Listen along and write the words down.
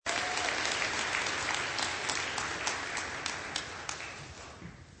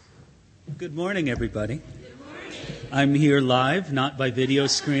Good morning, everybody. Good morning. I'm here live, not by video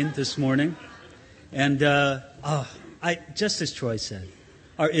screen this morning. And just as Troy said,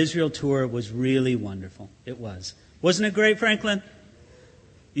 our Israel tour was really wonderful. It was. Wasn't it great, Franklin?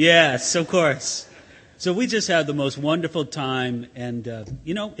 Yes, of course. So we just had the most wonderful time. And,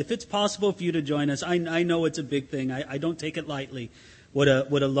 if it's possible for you to join us, I know it's a big thing. I don't take it lightly, what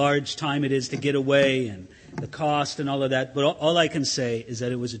a large time it is to get away and the cost and all of that. But all I can say is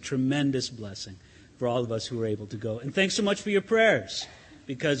that it was a tremendous blessing for all of us who were able to go. And thanks so much for your prayers,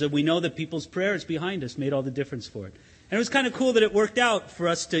 because we know that people's prayers behind us made all the difference for it. And it was kind of cool that it worked out for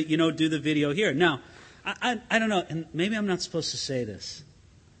us to, do the video here. Now, I don't know, and maybe I'm not supposed to say this.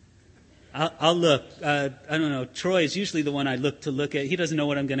 I'll look. I don't know. Troy is usually the one I look at. He doesn't know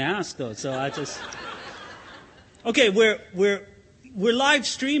what I'm going to ask, though. So I just... Okay, we're live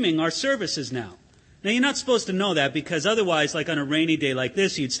streaming our services now. Now, you're not supposed to know that, because otherwise, like on a rainy day like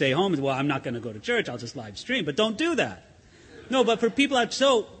this, you'd stay home and, well, I'm not going to go to church. I'll just live stream. But don't do that. No, but for people out...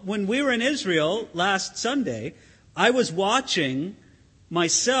 So when we were in Israel last Sunday, I was watching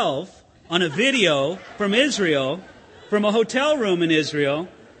myself on a video from Israel, from a hotel room in Israel.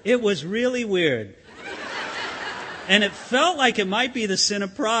 It was really weird. And it felt like it might be the sin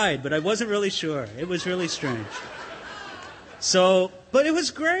of pride, but I wasn't really sure. It was really strange. But it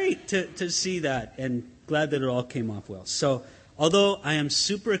was great to see that, and glad that it all came off well. So, although I am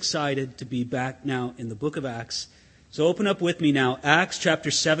super excited to be back now in the book of Acts, so open up with me now. Acts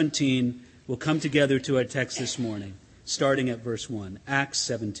chapter 17. We'll come together to our text this morning, starting at verse 1. Acts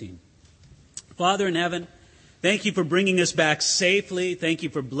 17. Father in heaven, thank you for bringing us back safely. Thank you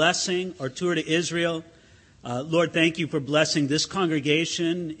for blessing our tour to Israel. Lord, thank you for blessing this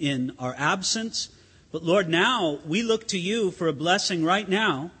congregation in our absence. But Lord, now we look to you for a blessing right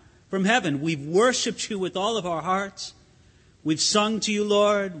now from heaven. We've worshiped you with all of our hearts. We've sung to you,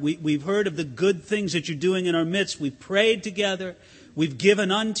 Lord. We've heard of the good things that you're doing in our midst. We've prayed together. We've given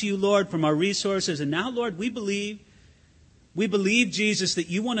unto you, Lord, from our resources. And now, Lord, we believe, Jesus, that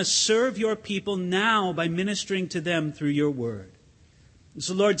you want to serve your people now by ministering to them through your word.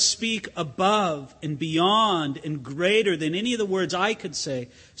 So, Lord, speak above and beyond and greater than any of the words I could say.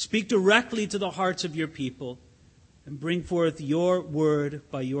 Speak directly to the hearts of your people and bring forth your word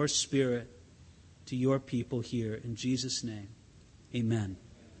by your Spirit to your people here. In Jesus' name, amen.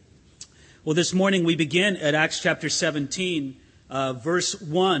 Well, this morning we begin at Acts chapter 17, verse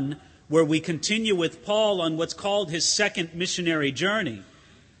 1, where we continue with Paul on what's called his second missionary journey.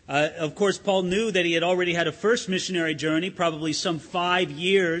 Of course, Paul knew that he had already had a first missionary journey, probably some 5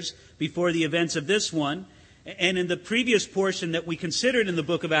 years before the events of this one. And in the previous portion that we considered in the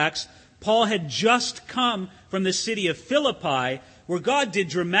book of Acts, Paul had just come from the city of Philippi, where God did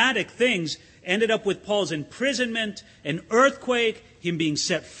dramatic things, ended up with Paul's imprisonment, an earthquake, him being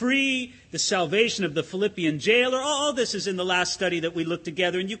set free, the salvation of the Philippian jailer. All this is in the last study that we looked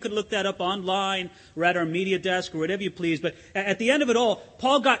together, and you could look that up online or at our media desk or whatever you please. But at the end of it all,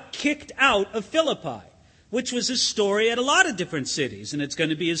 Paul got kicked out of Philippi, which was his story at a lot of different cities, and it's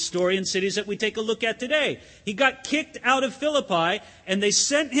going to be his story in cities that we take a look at today. He got kicked out of Philippi, and they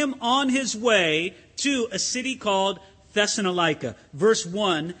sent him on his way to a city called Thessalonica. Verse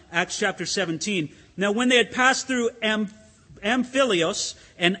 1, Acts chapter 17. Now when they had passed through Amphilos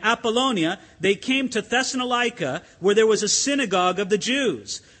and Apollonia, they came to Thessalonica, where there was a synagogue of the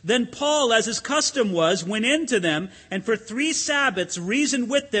Jews. Then Paul, as his custom was, went in to them, and for 3 Sabbaths reasoned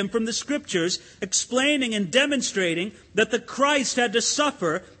with them from the Scriptures, explaining and demonstrating that the Christ had to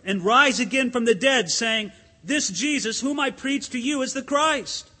suffer and rise again from the dead, saying, "This Jesus, whom I preach to you, is the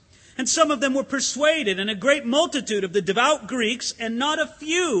Christ." And some of them were persuaded, and a great multitude of the devout Greeks, and not a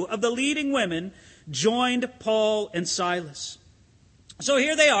few of the leading women, joined Paul and Silas. So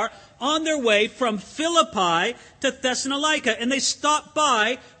here they are on their way from Philippi to Thessalonica, and they stop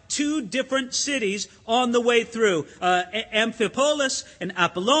by 2 different cities on the way through. Amphipolis and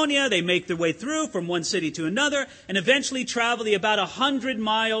Apollonia, they make their way through from one city to another, and eventually travel about 100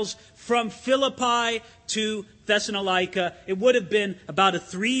 miles from Philippi to Thessalonica. It would have been about a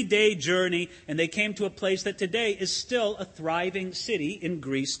 3-day journey, and they came to a place that today is still a thriving city in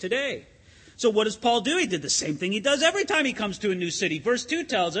Greece today. So what does Paul do? He did the same thing he does every time he comes to a new city. Verse 2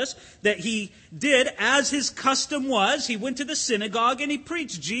 tells us that he did as his custom was. He went to the synagogue and he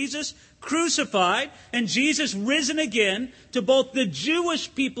preached Jesus crucified and Jesus risen again to both the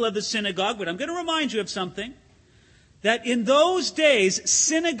Jewish people of the synagogue. But I'm going to remind you of something. That in those days,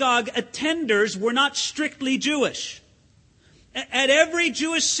 synagogue attenders were not strictly Jewish. At every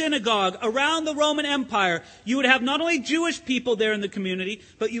Jewish synagogue around the Roman Empire, you would have not only Jewish people there in the community,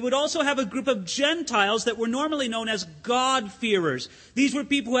 but you would also have a group of Gentiles that were normally known as God-fearers. These were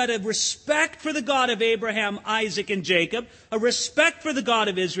people who had a respect for the God of Abraham, Isaac, and Jacob, a respect for the God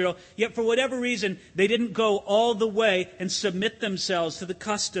of Israel, yet for whatever reason, they didn't go all the way and submit themselves to the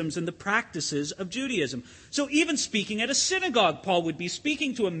customs and the practices of Judaism. So even speaking at a synagogue, Paul would be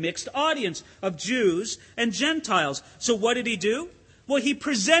speaking to a mixed audience of Jews and Gentiles. So what did he do? Well, he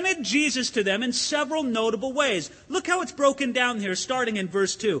presented Jesus to them in several notable ways. Look how it's broken down here, starting in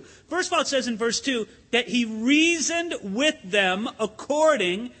verse 2. First of all, it says in verse 2 that he reasoned with them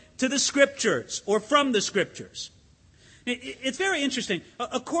according to the Scriptures, or from the Scriptures. It's very interesting.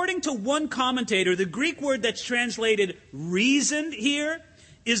 According to one commentator, the Greek word that's translated reasoned here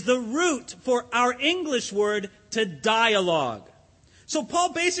is the root for our English word to dialogue. So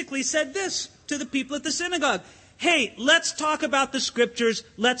Paul basically said this to the people at the synagogue. Hey, let's talk about the Scriptures.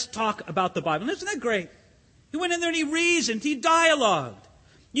 Let's talk about the Bible. Isn't that great? He went in there and he reasoned. He dialogued.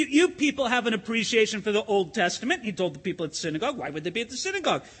 You people have an appreciation for the Old Testament. He told the people at the synagogue, why would they be at the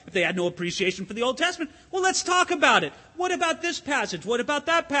synagogue if they had no appreciation for the Old Testament? Well, let's talk about it. What about this passage? What about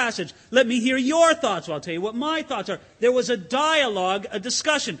that passage? Let me hear your thoughts. Well, I'll tell you what my thoughts are. There was a dialogue, a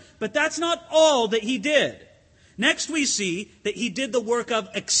discussion. But that's not all that he did. Next we see that he did the work of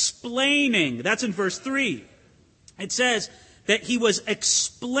explaining. That's in verse 3. It says that he was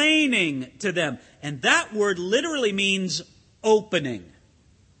explaining to them. And that word literally means opening.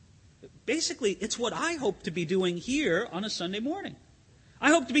 Basically, it's what I hope to be doing here on a Sunday morning. I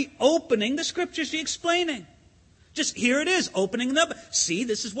hope to be opening the Scriptures to explaining. Just here it is, opening them up. See,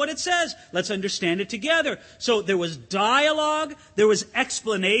 this is what it says. Let's understand it together. So there was dialogue, there was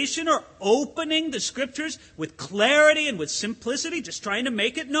explanation or opening the Scriptures with clarity and with simplicity, just trying to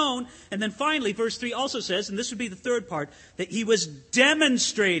make it known. And then finally, verse 3 also says, and this would be the third part, that he was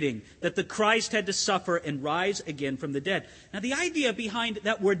demonstrating that the Christ had to suffer and rise again from the dead. Now the idea behind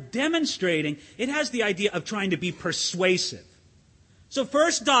that word demonstrating, it has the idea of trying to be persuasive. So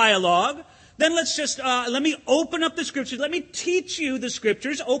first dialogue. Then let me open up the Scriptures. Let me teach you the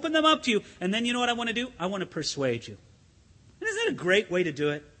Scriptures, open them up to you. And then you know what I want to do? I want to persuade you. And isn't that a great way to do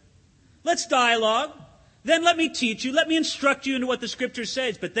it? Let's dialogue. Then let me teach you. Let me instruct you into what the Scripture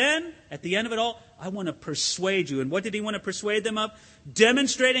says. But then, at the end of it all, I want to persuade you. And what did he want to persuade them of?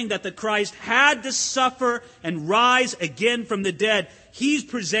 Demonstrating that the Christ had to suffer and rise again from the dead. He's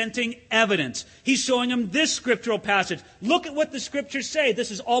presenting evidence. He's showing them this scriptural passage. Look at what the Scriptures say.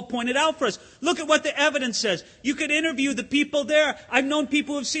 This is all pointed out for us. Look at what the evidence says. You could interview the people there. I've known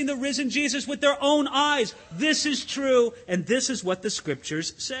people who have seen the risen Jesus with their own eyes. This is true, and this is what the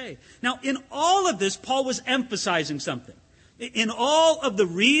Scriptures say. Now, in all of this, Paul was emphasizing something. In all of the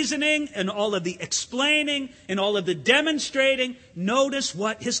reasoning, and all of the explaining, and all of the demonstrating, notice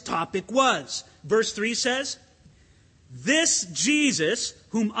what his topic was. Verse 3 says, "This Jesus,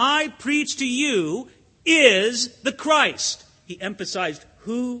 whom I preach to you, is the Christ." He emphasized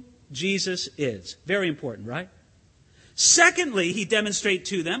who Jesus is. Very important, right? Secondly, he demonstrated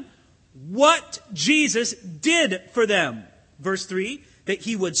to them what Jesus did for them. Verse 3, that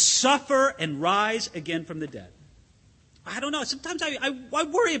he would suffer and rise again from the dead. I don't know. Sometimes I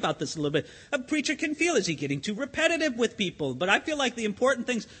worry about this a little bit. A preacher can feel, is he getting too repetitive with people? But I feel like the important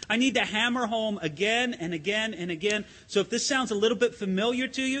things I need to hammer home again and again and again. So if this sounds a little bit familiar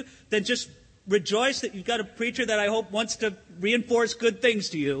to you, then just rejoice that you've got a preacher that I hope wants to reinforce good things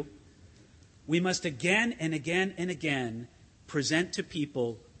to you. We must again and again and again present to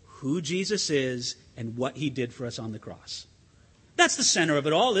people who Jesus is and what he did for us on the cross. That's the center of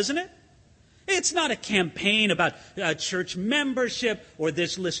it all, isn't it? It's not a campaign about church membership or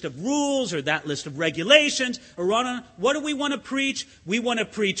this list of rules or that list of regulations. What do we want to preach? We want to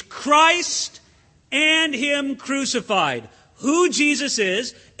preach Christ and him crucified. Who Jesus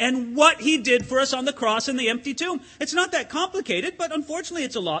is and what he did for us on the cross in the empty tomb. It's not that complicated, but unfortunately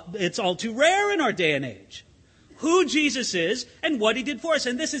it's all too rare in our day and age. Who Jesus is and what he did for us.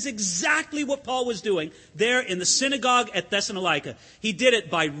 And this is exactly what Paul was doing there in the synagogue at Thessalonica. He did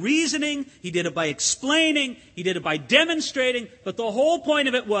it by reasoning, he did it by explaining, he did it by demonstrating, but the whole point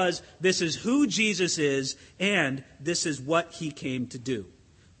of it was, this is who Jesus is and this is what he came to do.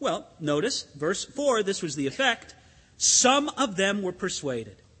 Well, notice, verse 4, this was the effect. Some of them were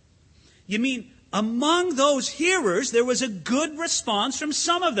persuaded. You mean, among those hearers, there was a good response from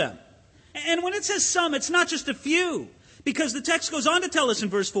some of them. And when it says some, it's not just a few. Because the text goes on to tell us in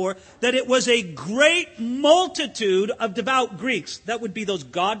verse 4 that it was a great multitude of devout Greeks. That would be those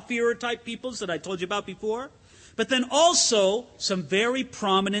God-fearer type peoples that I told you about before. But then also some very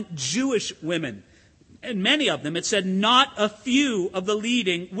prominent Jewish women. And many of them, it said, not a few of the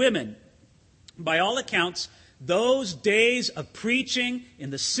leading women. By all accounts, those days of preaching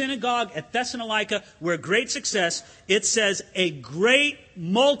in the synagogue at Thessalonica were a great success. It says a great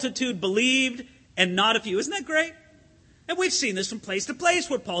multitude believed and not a few. Isn't that great? And we've seen this from place to place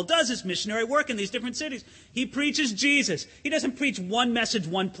where Paul does his missionary work in these different cities. He preaches Jesus. He doesn't preach one message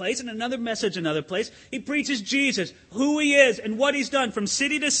one place and another message another place. He preaches Jesus, who he is and what he's done from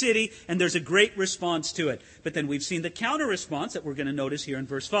city to city, and there's a great response to it. But then we've seen the counter response that we're going to notice here in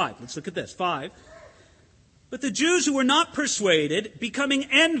verse 5. Let's look at this. 5. But the Jews who were not persuaded, becoming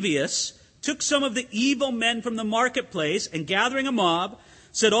envious, took some of the evil men from the marketplace and gathering a mob,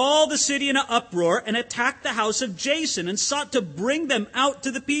 set all the city in an uproar and attacked the house of Jason and sought to bring them out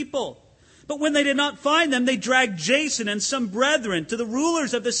to the people. But when they did not find them, they dragged Jason and some brethren to the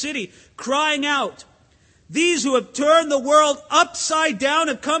rulers of the city, crying out, "These who have turned the world upside down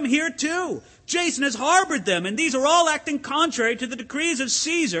have come here too. Jason has harbored them, and these are all acting contrary to the decrees of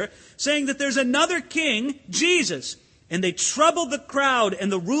Caesar, saying that there's another king, Jesus." And they troubled the crowd and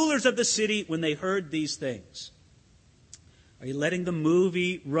the rulers of the city when they heard these things. Are you letting the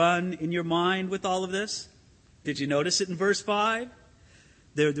movie run in your mind with all of this? Did you notice it in verse 5?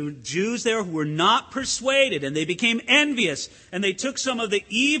 There were Jews there who were not persuaded, and they became envious, and they took some of the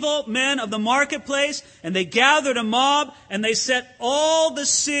evil men of the marketplace, and they gathered a mob, and they set all the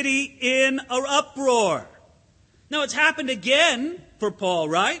city in an uproar. Now, it's happened again for Paul,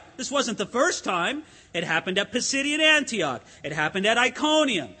 right? This wasn't the first time. It happened at Pisidian Antioch. It happened at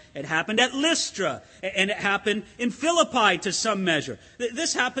Iconium. It happened at Lystra. And it happened in Philippi to some measure.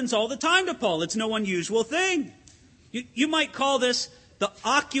 This happens all the time to Paul. It's no unusual thing. You might call this the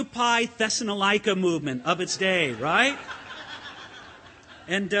Occupy Thessalonica movement of its day, right?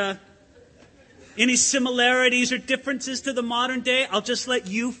 And any similarities or differences to the modern day, I'll just let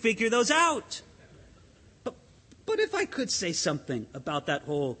you figure those out. But if I could say something about that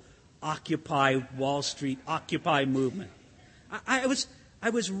whole Occupy Wall Street, Occupy movement. I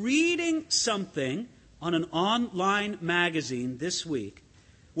was reading something on an online magazine this week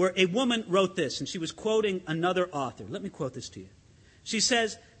where a woman wrote this, and she was quoting another author. Let me quote this to you. She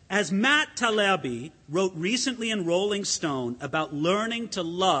says, as Matt Taibbi wrote recently in Rolling Stone about learning to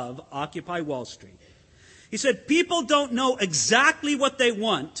love Occupy Wall Street, he said, people don't know exactly what they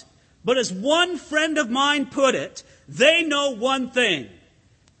want, but as one friend of mine put it, they know one thing.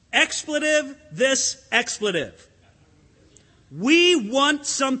 Expletive, this expletive. We want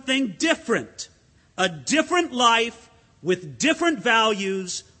something different. A different life with different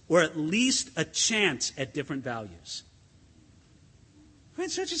values, or at least a chance at different values.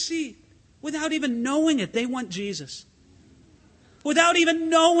 Friends, don't you see? Without even knowing it, they want Jesus. Without even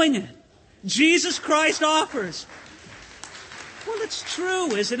knowing it, Jesus Christ offers. Well, it's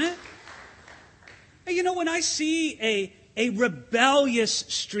true, isn't it? And you know, when I see a rebellious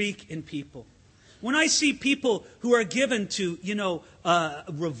streak in people, when I see people who are given to,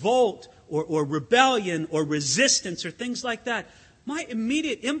 revolt or rebellion or resistance or things like that, my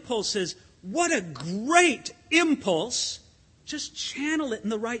immediate impulse is, what a great impulse. Just channel it in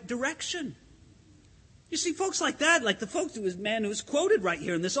the right direction. You see, folks like that, like the man who's quoted right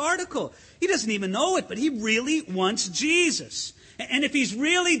here in this article, he doesn't even know it, but he really wants Jesus. And if he's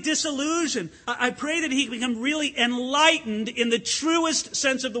really disillusioned, I pray that he become really enlightened in the truest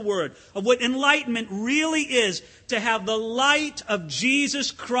sense of the word, of what enlightenment really is, to have the light of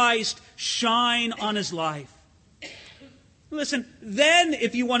Jesus Christ shine on his life. Listen, then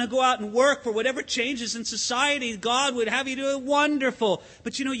if you want to go out and work for whatever changes in society, God would have you do it, wonderful.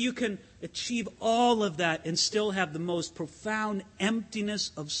 But you can achieve all of that and still have the most profound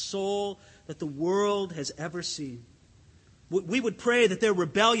emptiness of soul that the world has ever seen. We would pray that their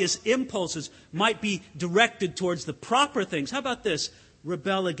rebellious impulses might be directed towards the proper things. How about this?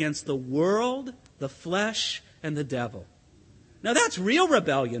 Rebel against the world, the flesh, and the devil. Now that's real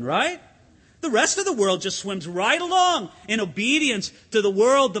rebellion, right? The rest of the world just swims right along in obedience to the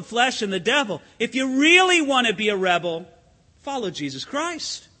world, the flesh, and the devil. If you really want to be a rebel, follow Jesus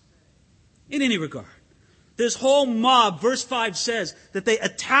Christ. In any regard, this whole mob, verse 5 says that they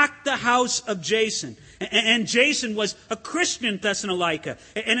attacked the house of Jason. And Jason was a Christian in Thessalonica.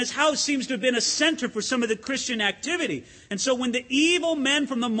 And his house seems to have been a center for some of the Christian activity. And so when the evil men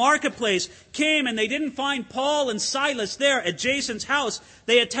from the marketplace came and they didn't find Paul and Silas there at Jason's house,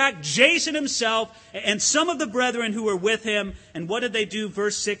 they attacked Jason himself and some of the brethren who were with him. And what did they do?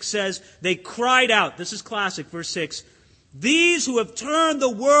 Verse 6 says, they cried out. This is classic, verse 6. These who have turned the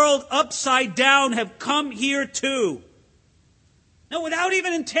world upside down have come here too. Now, without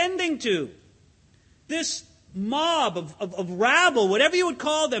even intending to. This mob of rabble, whatever you would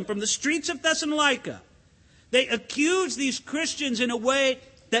call them, from the streets of Thessalonica, They accused these Christians in a way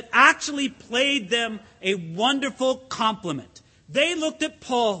that actually played them a wonderful compliment. They looked at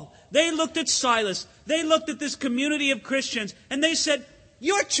Paul, they looked at Silas, they looked at this community of Christians, and they said,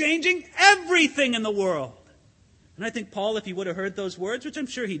 "You're changing everything in the world." And I think Paul, if he would have heard those words, which I'm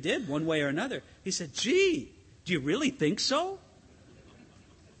sure he did one way or another, he said, "Gee, do you really think so?"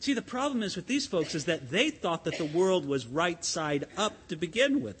 See, the problem is with these folks is that they thought that the world was right side up to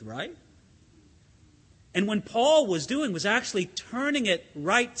begin with, right? And when Paul was doing was actually turning it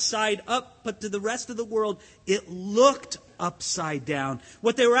right side up, but to the rest of the world, it looked upside down.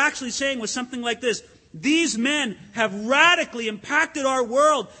 What they were actually saying was something like this: these men have radically impacted our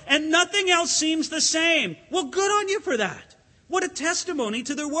world, and nothing else seems the same. Well, good on you for that. What a testimony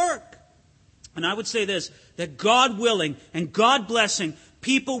to their work. And I would say this, that God willing and God blessing,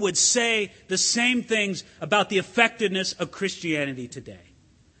 people would say the same things about the effectiveness of Christianity today.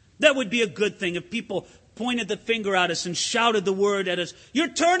 That would be a good thing if people pointed the finger at us and shouted the word at us, "You're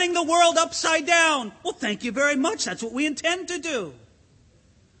turning the world upside down." Well, thank you very much. That's what we intend to do.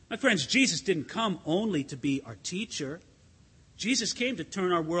 My friends, Jesus didn't come only to be our teacher. Jesus came to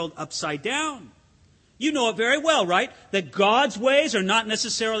turn our world upside down. You know it very well, right? That God's ways are not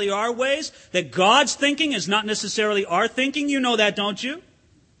necessarily our ways. That God's thinking is not necessarily our thinking. You know that, don't you?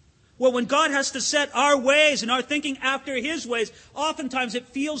 Well, when God has to set our ways and our thinking after His ways, oftentimes it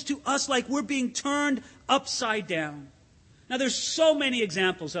feels to us like we're being turned upside down. Now, there's so many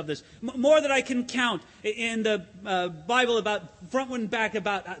examples of this, more than I can count in the Bible about front and back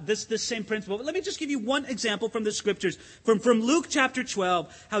about this same principle. But let me just give you one example from the Scriptures, from Luke chapter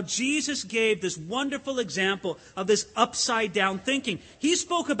 12, how Jesus gave this wonderful example of this upside-down thinking. He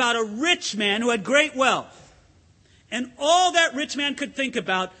spoke about a rich man who had great wealth. And all that rich man could think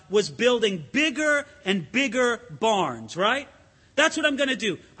about was building bigger and bigger barns, right? That's what I'm going to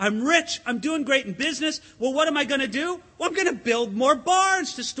do. I'm rich. I'm doing great in business. Well, what am I going to do? Well, I'm going to build more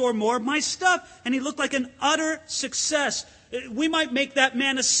barns to store more of my stuff. And he looked like an utter success. We might make that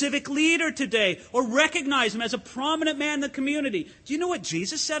man a civic leader today or recognize him as a prominent man in the community. Do you know what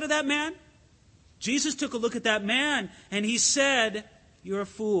Jesus said to that man? Jesus took a look at that man and he said, "You're a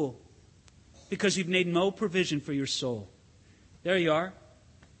fool because you've made no provision for your soul." There you are.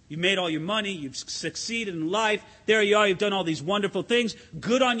 You've made all your money. You've succeeded in life. There you are. You've done all these wonderful things.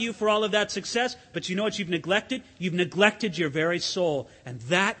 Good on you for all of that success. But you know what you've neglected? You've neglected your very soul. And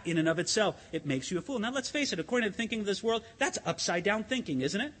that, in and of itself, it makes you a fool. Now, let's face it. According to the thinking of this world, that's upside-down thinking,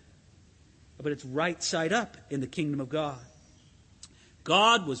 isn't it? But it's right side up in the kingdom of God.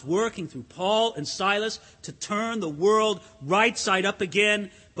 God was working through Paul and Silas to turn the world right side up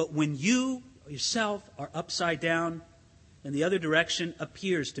again. But when you yourself are upside down, and the other direction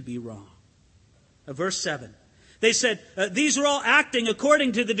appears to be wrong. Verse 7. They said, these are all acting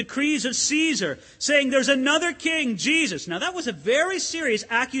according to the decrees of Caesar, saying there's another king, Jesus. Now that was a very serious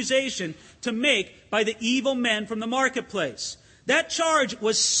accusation to make by the evil men from the marketplace. That charge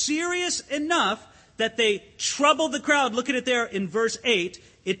was serious enough that they troubled the crowd. Look at it there in verse 8.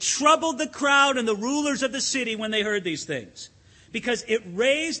 It troubled the crowd and the rulers of the city when they heard these things, because it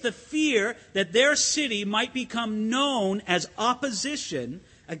raised the fear that their city might become known as opposition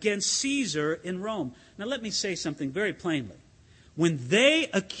against Caesar in Rome. Now let me say something very plainly. When they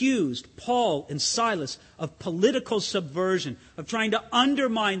accused Paul and Silas of political subversion, of trying to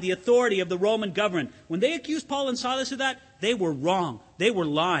undermine the authority of the Roman government, when they accused Paul and Silas of that, they were wrong. They were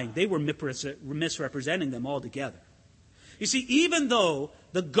lying. They were misrepresenting them altogether. You see, even though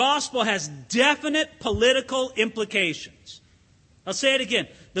the gospel has definite political implications, I'll say it again.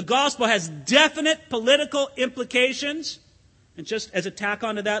 The gospel has definite political implications. And just as a tack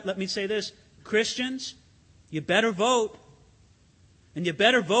onto that, let me say this. Christians, you better vote. And you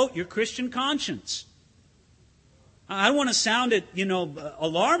better vote your Christian conscience. I don't want to sound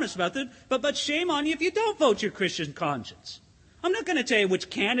alarmist about this, but shame on you if you don't vote your Christian conscience. I'm not going to tell you which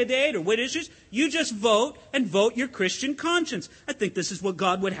candidate or what issues. You just vote and vote your Christian conscience. I think this is what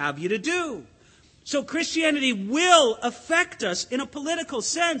God would have you to do. So Christianity will affect us in a political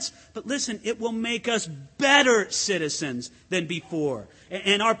sense, but listen, it will make us better citizens than before.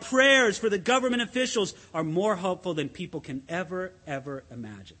 And our prayers for the government officials are more hopeful than people can ever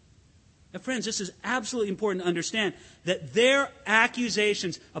imagine. Now, friends, this is absolutely important to understand that their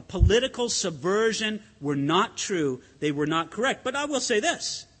accusations of political subversion were not true. They were not correct. But I will say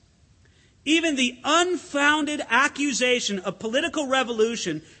this. Even the unfounded accusation of political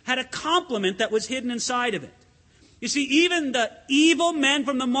revolution had a complement that was hidden inside of it. You see, even the evil men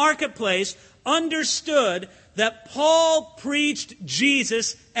from the marketplace understood that Paul preached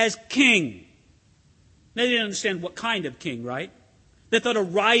Jesus as king. They didn't understand what kind of king, right? They thought a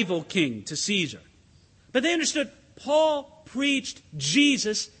rival king to Caesar. But they understood Paul preached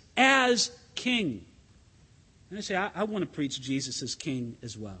Jesus as king. And I say, I want to preach Jesus as king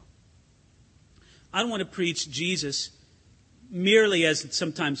as well. I don't want to preach Jesus merely as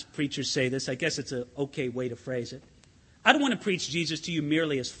sometimes preachers say this. I guess it's an okay way to phrase it. I don't want to preach Jesus to you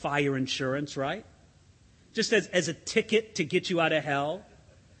merely as fire insurance, right? Just as a ticket to get you out of hell.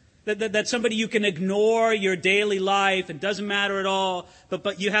 That somebody you can ignore your daily life. It doesn't matter at all.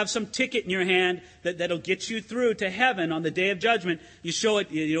 But you have some ticket in your hand that'll get you through to heaven on the day of judgment. You show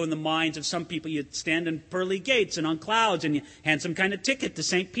it, in the minds of some people. You stand in pearly gates and on clouds and you hand some kind of ticket to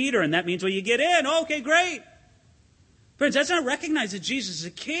St. Peter. And that means, well, you get in. Okay, great. Friends, that's not recognized that Jesus is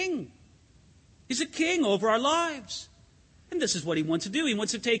a king. He's a king over our lives. And this is what he wants to do. He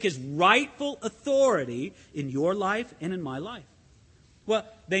wants to take his rightful authority in your life and in my life. Well,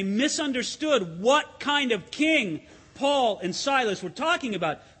 they misunderstood what kind of king Paul and Silas were talking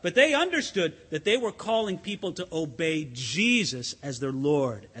about, but they understood that they were calling people to obey Jesus as their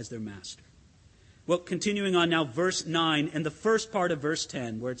Lord, as their master. Well, continuing on now, verse 9 and the first part of verse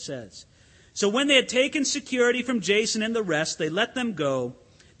 10, where it says, "So when they had taken security from Jason and the rest, they let them go.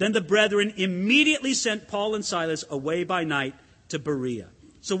 Then the brethren immediately sent Paul and Silas away by night to Berea."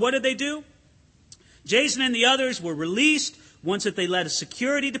 So what did they do? Jason and the others were released once that they led a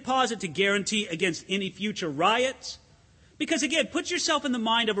security deposit to guarantee against any future riots. Because again, put yourself in the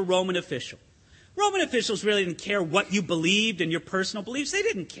mind of a Roman official. Roman officials really didn't care what you believed and your personal beliefs. They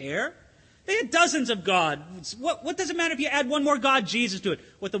didn't care. They had dozens of gods. What does it matter if you add one more god, Jesus, to it?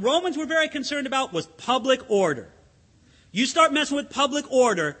 What the Romans were very concerned about was public order. You start messing with public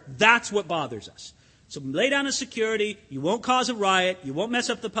order, that's what bothers us. So lay down a security, you won't cause a riot, you won't mess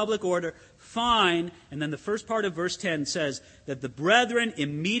up the public order, fine. And then the first part of verse 10 says that the brethren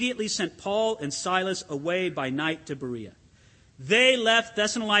immediately sent Paul and Silas away by night to Berea. They left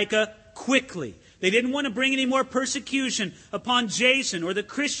Thessalonica quickly. They didn't want to bring any more persecution upon Jason or the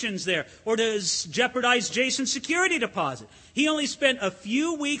Christians there, or to jeopardize Jason's security deposit. He only spent a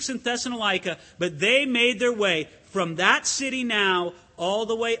few weeks in Thessalonica, but they made their way from that city now all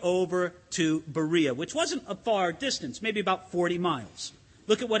the way over to Berea, which wasn't a far distance, maybe about 40 miles.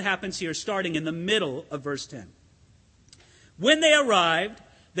 Look at what happens here, starting in the middle of verse 10. When they arrived,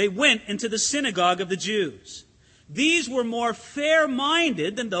 they went into the synagogue of the Jews. These were more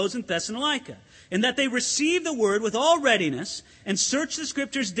fair-minded than those in Thessalonica, in that they received the word with all readiness and searched the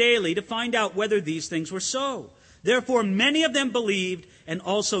Scriptures daily to find out whether these things were so. Therefore, many of them believed, and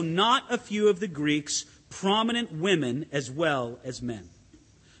also not a few of the Greeks, prominent women as well as men.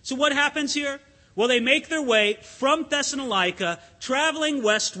 So what happens here? Well, they make their way from Thessalonica, traveling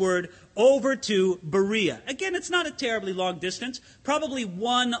westward over to Berea. Again, it's not a terribly long distance, probably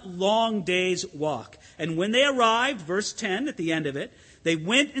one long day's walk. And when they arrived, verse 10 at the end of it, they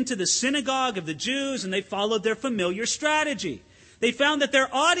went into the synagogue of the Jews and they followed their familiar strategy. They found that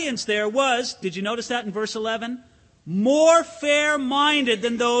their audience there was, did you notice that in verse 11? More fair-minded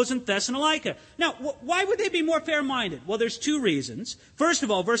than those in Thessalonica. Now, why would they be more fair-minded? Well, there's two reasons. First of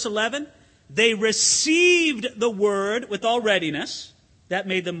all, verse 11, they received the word with all readiness. That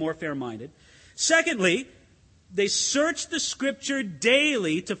made them more fair-minded. Secondly, they searched the Scripture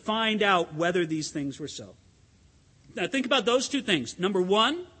daily to find out whether these things were so. Now, think about those two things. Number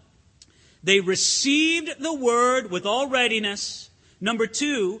one, they received the word with all readiness. Number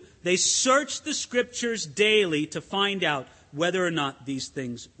two, they searched the Scriptures daily to find out whether or not these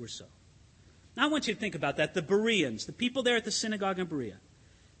things were so. Now I want you to think about that. The Bereans, the people there at the synagogue in Berea,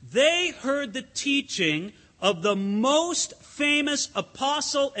 they heard the teaching of the most famous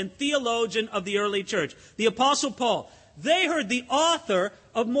apostle and theologian of the early church, the Apostle Paul. They heard the author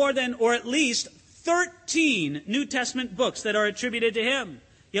of more than, or at least, 13 New Testament books that are attributed to him.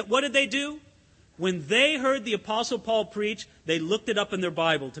 Yet what did they do? When they heard the Apostle Paul preach, they looked it up in their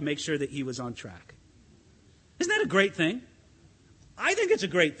Bible to make sure that he was on track. Isn't that a great thing? I think it's a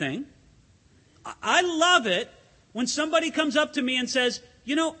great thing. I love it when somebody comes up to me and says,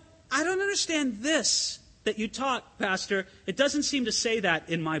 I don't understand this that you taught, Pastor. It doesn't seem to say that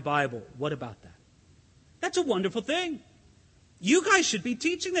in my Bible. What about that? That's a wonderful thing. You guys should be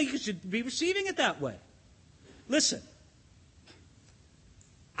teaching that. You should be receiving it that way. Listen,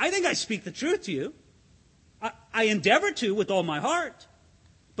 I think I speak the truth to you. I endeavor to with all my heart.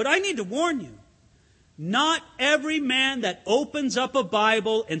 But I need to warn you. Not every man that opens up a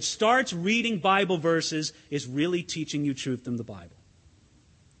Bible and starts reading Bible verses is really teaching you truth from the Bible.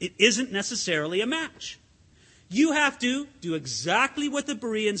 It isn't necessarily a match. You have to do exactly what the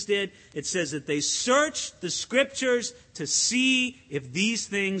Bereans did. It says that they searched the Scriptures to see if these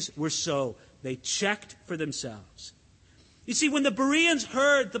things were so. They checked for themselves. You see, when the Bereans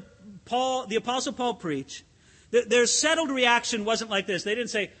heard the Apostle Paul preached, their settled reaction wasn't like this. They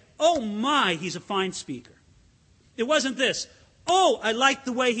didn't say, "Oh my, he's a fine speaker." It wasn't this, "Oh, I like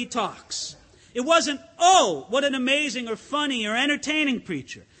the way he talks." It wasn't, "Oh, what an amazing or funny or entertaining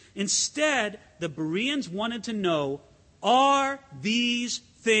preacher." Instead, the Bereans wanted to know, are these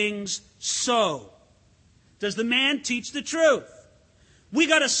things so? Does the man teach the truth? We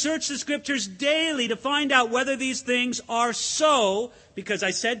got to search the Scriptures daily to find out whether these things are so, because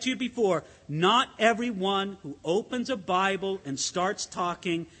I said to you before, not everyone who opens a Bible and starts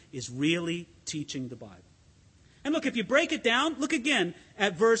talking is really teaching the Bible. And look, if you break it down, look again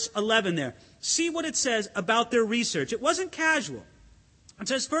at verse 11 there. See what it says about their research. It wasn't casual. It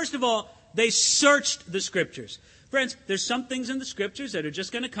says, first of all, they searched the Scriptures. Friends, there's some things in the Scriptures that are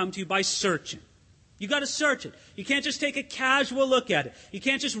just going to come to you by searching. You got to search it. You can't just take a casual look at it. You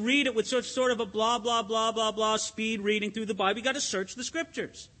can't just read it with sort of a blah, blah, blah, blah, blah speed reading through the Bible. You got to search the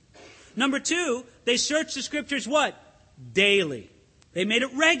Scriptures. Number two, they searched the Scriptures what? Daily. They made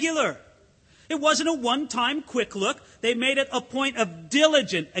it regular. It wasn't a one-time quick look. They made it a point of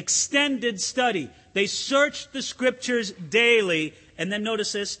diligent, extended study. They searched the Scriptures daily. And then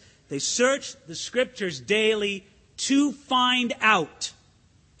notice this, they searched the Scriptures daily to find out.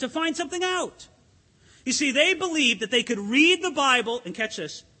 To find something out. You see, they believed that they could read the Bible, and catch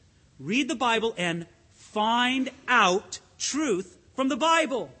this, read the Bible and find out truth from the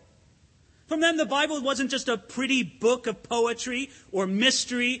Bible. From them, the Bible wasn't just a pretty book of poetry or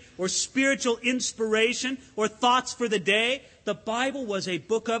mystery or spiritual inspiration or thoughts for the day. The Bible was a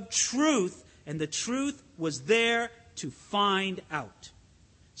book of truth, and the truth was there to find out.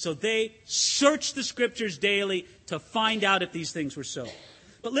 So they searched the Scriptures daily to find out if these things were so.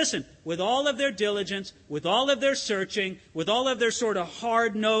 But listen, with all of their diligence, with all of their searching, with all of their sort of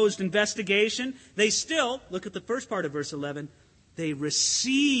hard-nosed investigation, they still, look at the first part of verse 11, they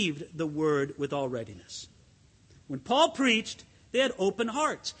received the word with all readiness. When Paul preached, they had open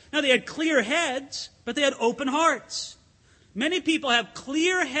hearts. Now, they had clear heads, but they had open hearts. Many people have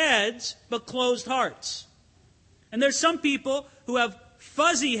clear heads, but closed hearts. And there's some people who have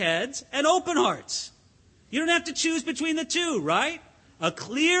fuzzy heads and open hearts. You don't have to choose between the two, right? A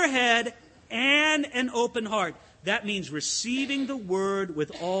clear head and an open heart. That means receiving the word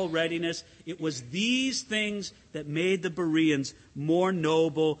with all readiness. It was these things that made the Bereans more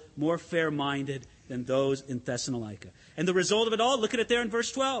noble, more fair-minded than those in Thessalonica. And the result of it all, look at it there in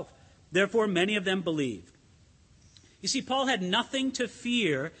verse 12. Therefore, many of them believed. You see, Paul had nothing to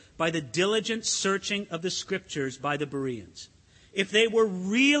fear by the diligent searching of the Scriptures by the Bereans. If they were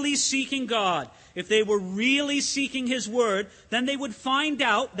really seeking God, if they were really seeking His Word, then they would find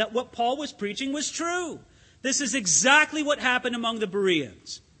out that what Paul was preaching was true. This is exactly what happened among the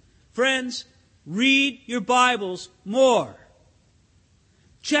Bereans. Friends, read your Bibles more.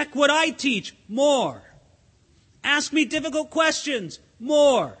 Check what I teach more. Ask me difficult questions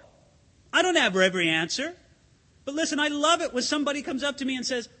more. I don't have every answer. But listen, I love it when somebody comes up to me and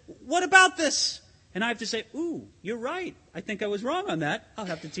says, "What about this?" And I have to say, "Ooh, you're right. I think I was wrong on that. I'll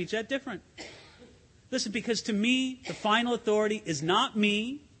have to teach that different." Listen, because to me, the final authority is not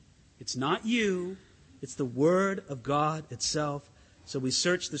me. It's not you. It's the Word of God itself. So we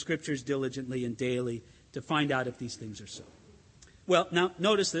search the Scriptures diligently and daily to find out if these things are so. Well, now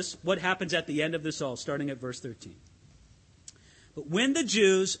notice this. What happens at the end of this all, starting at verse 13. But when the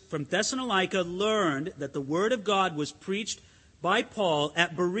Jews from Thessalonica learned that the Word of God was preached by Paul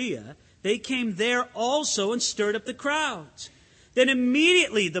at Berea, they came there also and stirred up the crowds. Then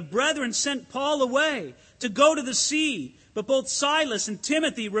immediately the brethren sent Paul away to go to the sea, but both Silas and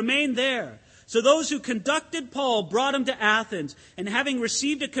Timothy remained there. So those who conducted Paul brought him to Athens, and having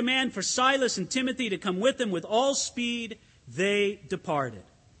received a command for Silas and Timothy to come with them with all speed, they departed.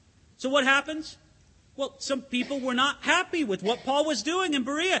 So what happens? Well, some people were not happy with what Paul was doing in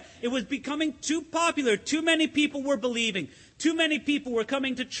Berea. It was becoming too popular. Too many people were believing. Too many people were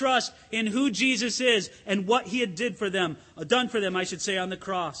coming to trust in who Jesus is and what He had done for them, on the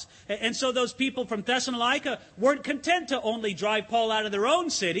cross. And so those people from Thessalonica weren't content to only drive Paul out of their own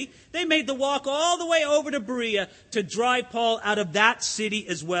city. They made the walk all the way over to Berea to drive Paul out of that city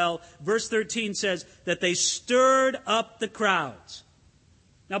as well. Verse 13 says that they stirred up the crowds.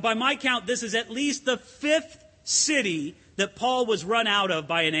 Now, by my count, this is at least the 5th city that Paul was run out of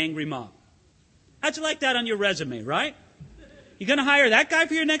by an angry mob. How'd you like that on your resume, right? You going to hire that guy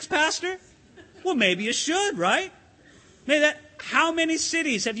for your next pastor? Well, maybe you should, right? How many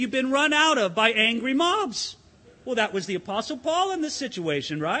cities have you been run out of by angry mobs? Well, that was the Apostle Paul in this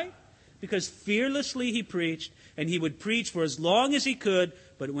situation, right? Because fearlessly he preached, and he would preach for as long as he could,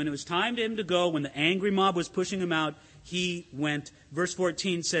 but when it was time for him to go, when the angry mob was pushing him out, he went. Verse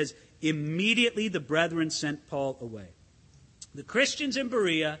 14 says, immediately the brethren sent Paul away. The Christians in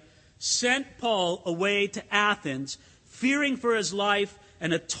Berea sent Paul away to Athens, fearing for his life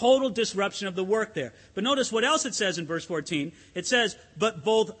and a total disruption of the work there. But notice what else it says in verse 14. It says, but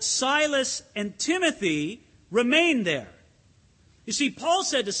both Silas and Timothy remained there. You see, Paul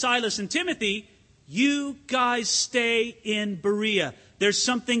said to Silas and Timothy, you guys stay in Berea. There's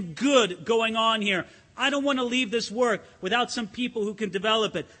something good going on here. I don't want to leave this work without some people who can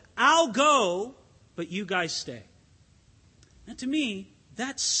develop it. I'll go, but you guys stay. And to me,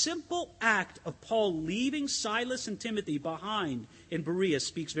 that simple act of Paul leaving Silas and Timothy behind in Berea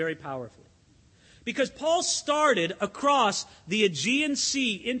speaks very powerfully. Because Paul started across the Aegean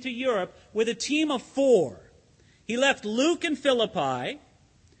Sea into Europe with a team of 4. He left Luke in Philippi.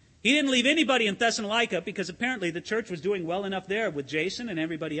 He didn't leave anybody in Thessalonica because apparently the church was doing well enough there with Jason and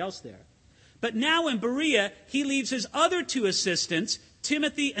everybody else there. But now in Berea, he leaves his other 2 assistants,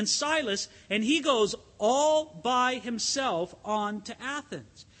 Timothy and Silas, and he goes all by himself on to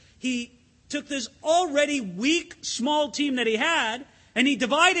Athens. He took this already weak, small team that he had, and he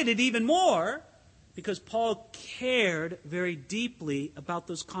divided it even more because Paul cared very deeply about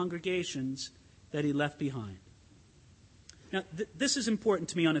those congregations that he left behind. Now, this is important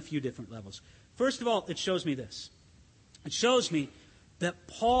to me on a few different levels. First of all, it shows me this. It shows me that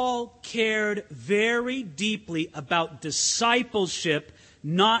Paul cared very deeply about discipleship,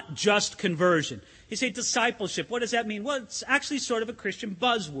 not just conversion. You say discipleship, what does that mean? Well, it's actually sort of a Christian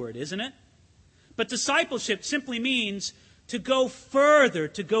buzzword, isn't it? But discipleship simply means to go further,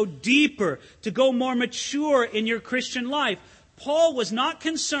 to go deeper, to go more mature in your Christian life. Paul was not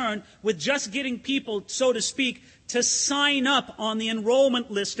concerned with just getting people, so to speak, to sign up on the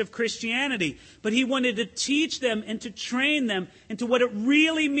enrollment list of Christianity. But he wanted to teach them and to train them into what it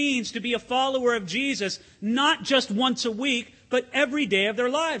really means to be a follower of Jesus, not just once a week, but every day of their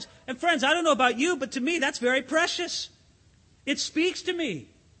lives. And friends, I don't know about you, but to me, that's very precious. It speaks to me.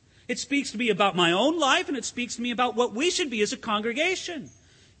 It speaks to me about my own life, and it speaks to me about what we should be as a congregation.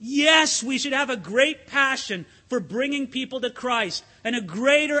 Yes, we should have a great passion for bringing people to Christ, and a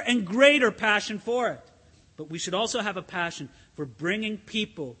greater and greater passion for it. But we should also have a passion for bringing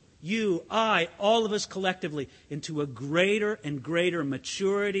people, you, I, all of us collectively, into a greater and greater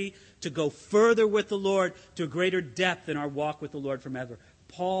maturity, to go further with the Lord, to a greater depth in our walk with the Lord from ever.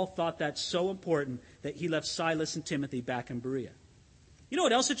 Paul thought that so important that he left Silas and Timothy back in Berea. You know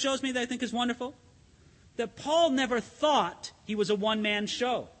what else it shows me that I think is wonderful? That Paul never thought he was a one-man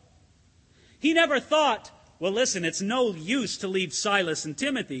show. He never thought, well, listen, it's no use to leave Silas and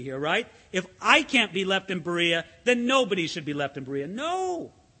Timothy here, right? If I can't be left in Berea, then nobody should be left in Berea.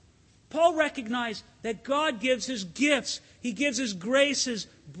 No. Paul recognized that God gives his gifts. He gives his graces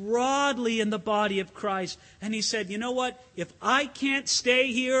broadly in the body of Christ. And he said, you know what? If I can't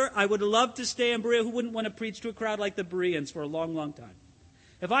stay here, I would love to stay in Berea. Who wouldn't want to preach to a crowd like the Bereans for a long, long time?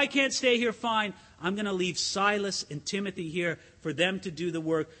 If I can't stay here, fine. I'm going to leave Silas and Timothy here for them to do the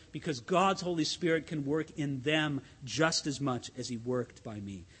work because God's Holy Spirit can work in them just as much as he worked by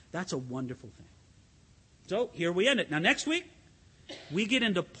me. That's a wonderful thing. So here we end it. Now next week, we get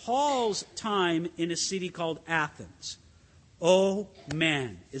into Paul's time in a city called Athens. Oh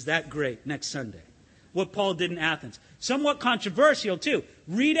man, is that great next Sunday. What Paul did in Athens. Somewhat controversial too.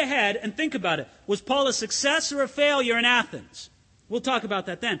 Read ahead and think about it. Was Paul a success or a failure in Athens? We'll talk about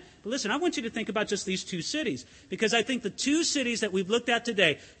that then. But listen, I want you to think about just these 2 cities, because I think the 2 cities that we've looked at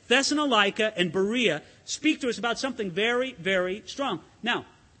today, Thessalonica and Berea, speak to us about something very, very strong. Now,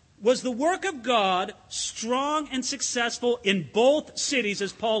 was the work of God strong and successful in both cities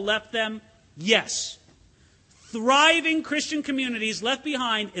as Paul left them? Yes. Thriving Christian communities left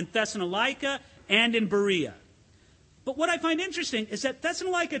behind in Thessalonica and in Berea. But what I find interesting is that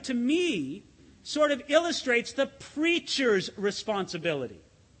Thessalonica, to me, sort of illustrates the preacher's responsibility.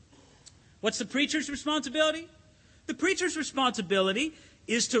 What's the preacher's responsibility? The preacher's responsibility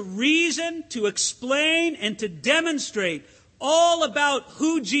is to reason, to explain, and to demonstrate all about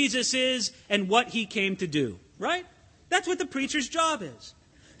who Jesus is and what he came to do. Right? That's what the preacher's job is.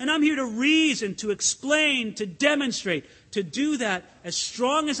 And I'm here to reason, to explain, to demonstrate, to do that as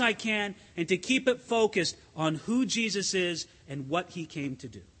strong as I can, and to keep it focused on who Jesus is and what he came to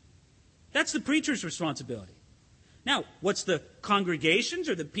do. That's the preacher's responsibility. Now, what's the congregation's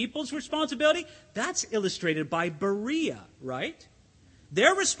or the people's responsibility? That's illustrated by Berea, right?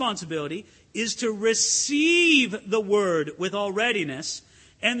 Their responsibility is to receive the word with all readiness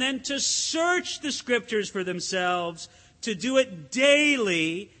and then to search the scriptures for themselves, to do it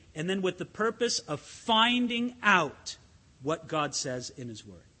daily, and then with the purpose of finding out what God says in his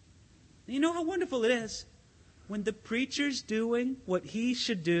word. And you know how wonderful it is when the preacher's doing what he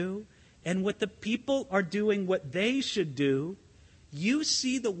should do and what the people are doing what they should do, you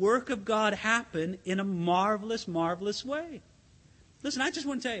see the work of God happen in a marvelous, marvelous way. Listen, I just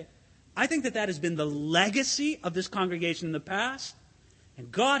want to tell you, I think that has been the legacy of this congregation in the past.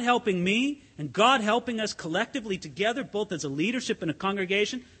 And God helping me and God helping us collectively together, both as a leadership and a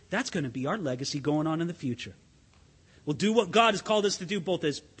congregation, that's going to be our legacy going on in the future. We'll do what God has called us to do, both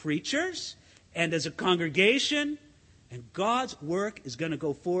as preachers and as a congregation. And God's work is going to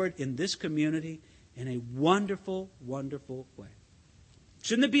go forward in this community in a wonderful, wonderful way.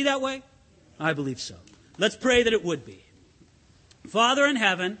 Shouldn't it be that way? I believe so. Let's pray that it would be. Father in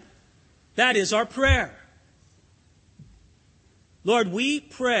heaven, that is our prayer. Lord, we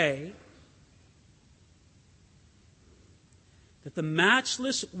pray that the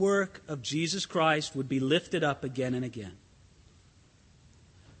matchless work of Jesus Christ would be lifted up again and again.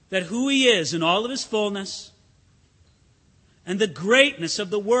 That who He is in all of His fullness and the greatness of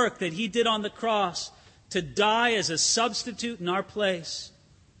the work that He did on the cross to die as a substitute in our place,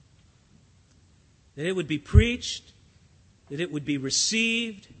 that it would be preached, that it would be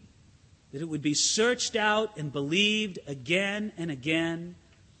received, that it would be searched out and believed again and again,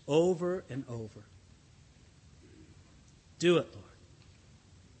 over and over. Do it, Lord.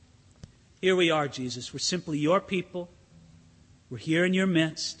 Here we are, Jesus. We're simply your people. We're here in your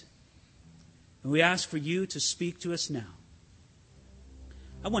midst. And we ask for you to speak to us now.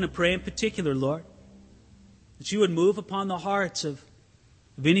 I want to pray in particular, Lord, that you would move upon the hearts of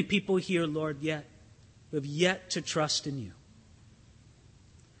any people here, Lord, who have yet to trust in you.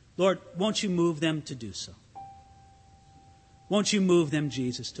 Lord, won't you move them to do so? Won't you move them,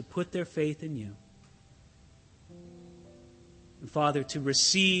 Jesus, to put their faith in you? And Father, to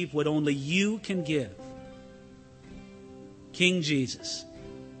receive what only you can give. King Jesus.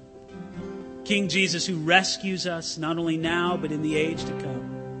 King Jesus who rescues us not only now but in the age to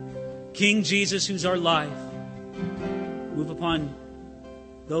come. King Jesus who's our life. Move upon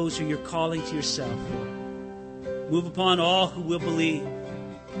those who you're calling to yourself, Lord. Move upon all who will believe.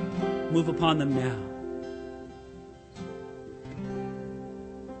 Move upon them now.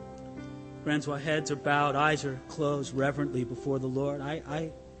 Friends, while heads are bowed, eyes are closed reverently before the Lord,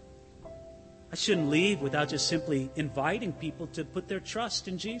 I shouldn't leave without just simply inviting people to put their trust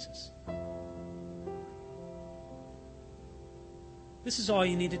in Jesus. This is all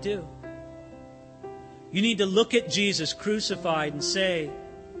you need to do. You need to look at Jesus crucified and say,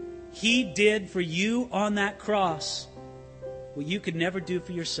 He did for you on that cross what you could never do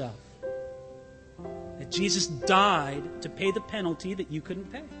for yourself. That Jesus died to pay the penalty that you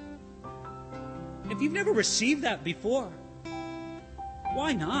couldn't pay. If you've never received that before,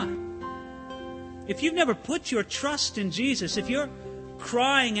 why not? If you've never put your trust in Jesus, if you're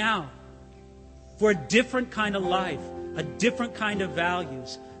crying out for a different kind of life, a different kind of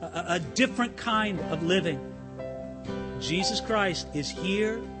values, a different kind of living, Jesus Christ is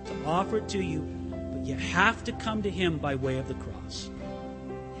here to offer it to you, but you have to come to Him by way of the cross.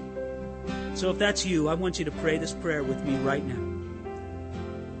 So if that's you, I want you to pray this prayer with me right now.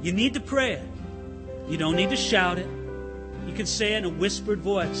 You need to pray it. You don't need to shout it. You can say it in a whispered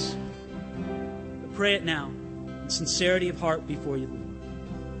voice. But pray it now in sincerity of heart before you,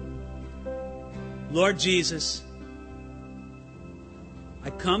 Lord. Lord Jesus, I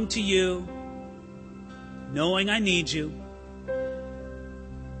come to you knowing I need you.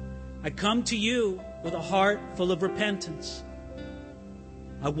 I come to you with a heart full of repentance.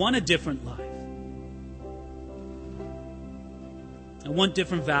 I want a different life. I want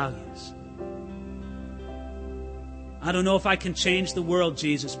different values. I don't know if I can change the world,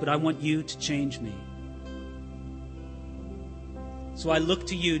 Jesus, but I want you to change me. So I look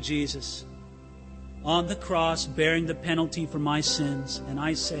to you, Jesus, on the cross, bearing the penalty for my sins, and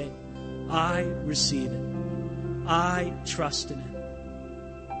I say, I receive it. I trust in it.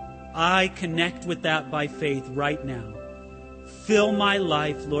 I connect with that by faith right now. Fill my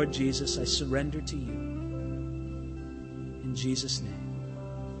life, Lord Jesus. I surrender to you. In Jesus' name.